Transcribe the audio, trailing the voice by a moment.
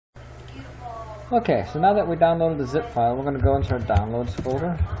Okay, so now that we downloaded the zip file, we're going to go into our downloads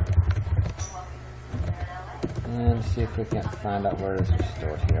folder and see if we can find out where it is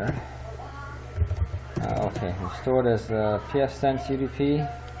stored here. Okay, it's stored as the PfSense UDP.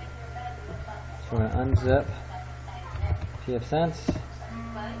 So we're going to unzip PfSense.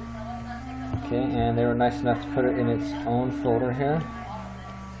 Okay, and they were nice enough to put it in its own folder here,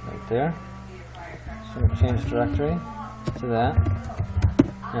 right there. So we're going to change directory to that.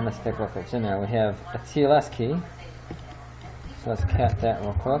 And let's take a look what's in there. We have a TLS key. So let's cat that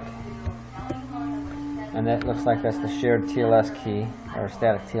real quick. And that looks like that's the shared TLS key, or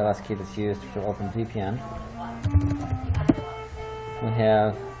static TLS key that's used for OpenVPN. We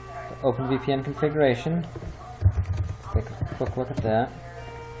have the OpenVPN configuration. Let's take a quick look at that.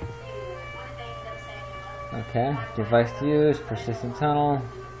 Okay, device to use, persistent tunnel,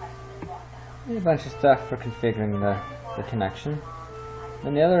 and a bunch of stuff for configuring the connection.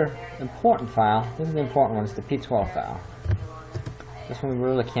 Then the other important file, this is the important one, is the P12 file. This one we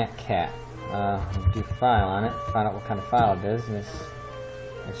really can't cat. We do file on it, find out what kind of file it is, and it's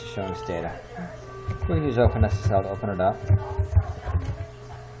just showing us data. We can use OpenSSL to open it up.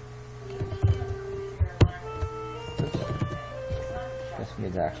 Oops. Guess we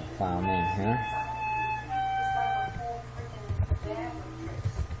need the actual file name here.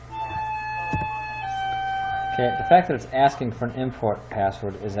 Okay, the fact that it's asking for an import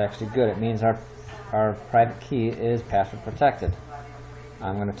password is actually good. It means our private key is password protected.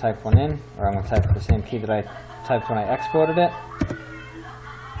 I'm going to type one in, or I'm going to type the same key that I typed when I exported it.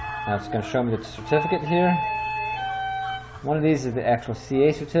 Now it's going to show me the certificate here. One of these is the actual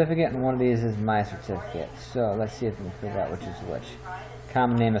CA certificate, and one of these is my certificate. So let's see if we can figure out which is which.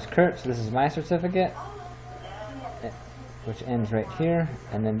 Common name is Kurt, so this is my certificate, which ends right here.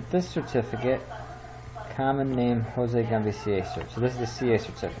 And then this certificate, common name Jose Gumby CA cert. So this is the CA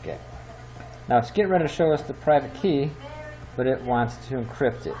certificate. Now it's getting ready to show us the private key, but it wants to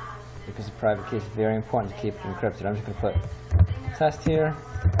encrypt it because the private key is very important to keep it encrypted. I'm just going to put test here,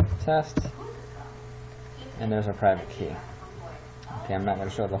 test, and there's our private key. Okay, I'm not going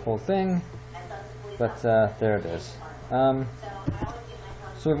to show the whole thing, but there it is. So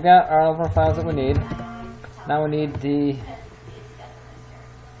we've got all of our files that we need. Now we need the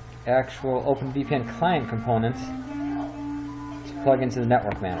actual OpenVPN client component to plug into the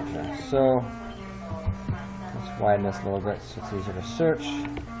network manager. So let's widen this a little bit so it's easier to search.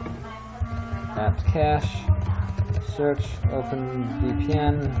 Apt cache, search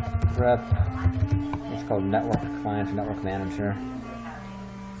OpenVPN, grep, it's called network client, network manager.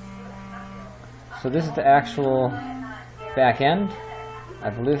 So this is the actual back end. I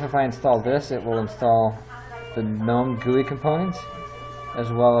believe if I install this, it will install the GNOME GUI components, as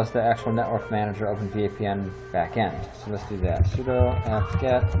well as the actual network manager OpenVPN backend. So let's do that. Sudo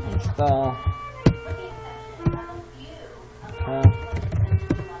apt-get install. Okay.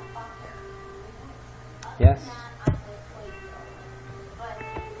 Yes.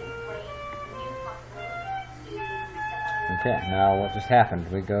 Okay, now what just happened?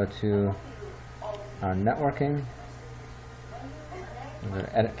 We go to our networking. We go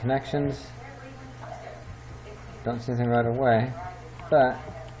to edit connections. Don't see anything right away, but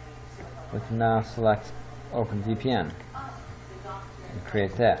we can now select OpenVPN and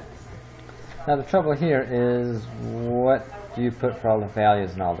create that. Now the trouble here is, what do you put for all the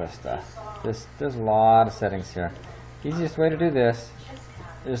values and all this stuff? There's a lot of settings here. The easiest way to do this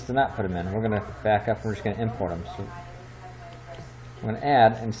is to not put them in. We're going to back up and we're just going to import them. So I'm going to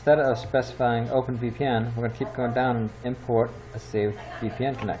add, instead of specifying OpenVPN, we're going to keep going down and import a saved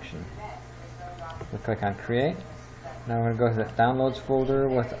VPN connection. We'll click on create. Now we're going to go to the downloads folder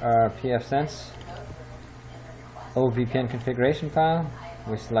with our PfSense OpenVPN configuration file.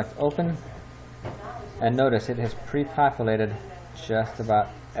 We select open, and notice it has pre-populated just about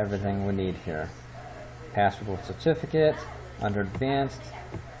everything we need here. Password with certificate, under advanced,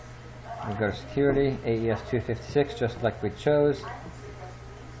 we go to security, AES 256, just like we chose.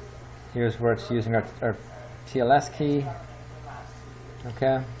 Here's where it's using our TLS key.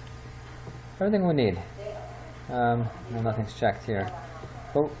 Okay, everything we need. Well, nothing's checked here.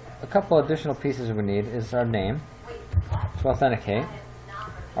 But a couple additional pieces we need is our name to authenticate,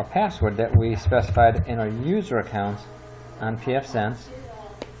 our password that we specified in our user account on PfSense,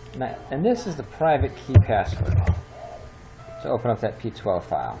 and this is the private key password to open up that P12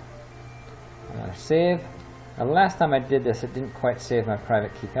 file. I'm going to save. Now, the last time I did this, it didn't quite save my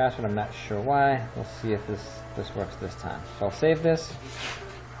private key password. I'm not sure why. We'll see if this works this time. So I'll save this.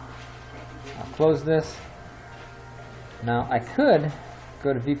 I'll close this. Now I could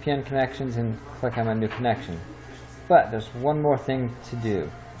go to VPN connections and click on my new connection, but there's one more thing to do.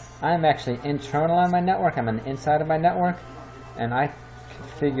 I'm actually internal on my network. I'm on the inside of my network, and I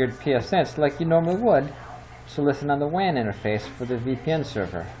configured PfSense like you normally would to listen on the WAN interface for the VPN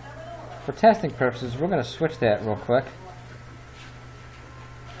server. For testing purposes, we're going to switch that real quick.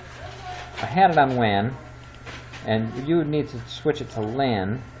 I had it on WAN, and you would need to switch it to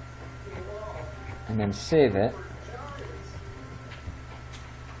LAN, and then save it.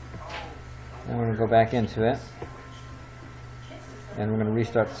 And we're going to go back into it, and we're going to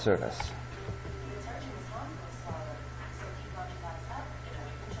restart the service.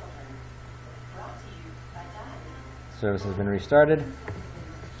 Service has been restarted.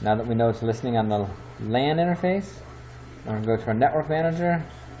 Now that we know it's listening on the LAN interface, we're going to go to our network manager,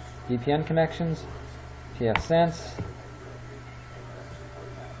 VPN connections, PfSense,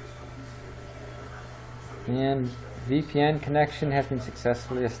 and VPN connection has been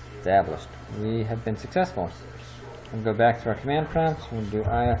successfully established. We have been successful. We'll go back to our command prompt. We'll do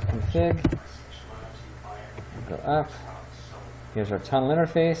ifconfig. We'll go up. Here's our tunnel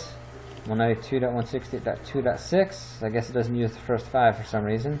interface. 192.168.2.6. I guess it doesn't use the first 5 for some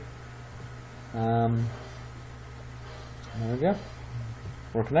reason. There we go.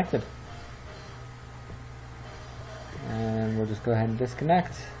 We're connected. And we'll just go ahead and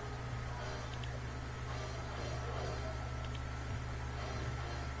disconnect.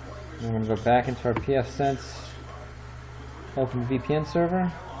 And we're going to go back into our PfSense OpenVPN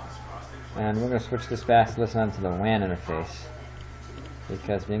server. And we're going to switch this back to listen onto the WAN interface,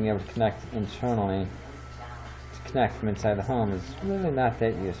 because being able to connect internally, to connect from inside the home, is really not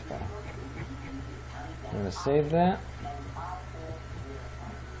that useful. I'm going to save that.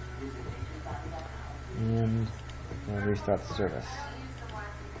 And we'll restart the service.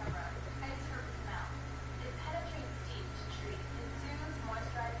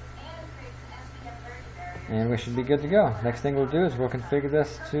 And we should be good to go. Next thing we'll do is we'll configure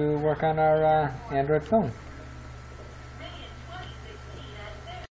this to work on our Android phone.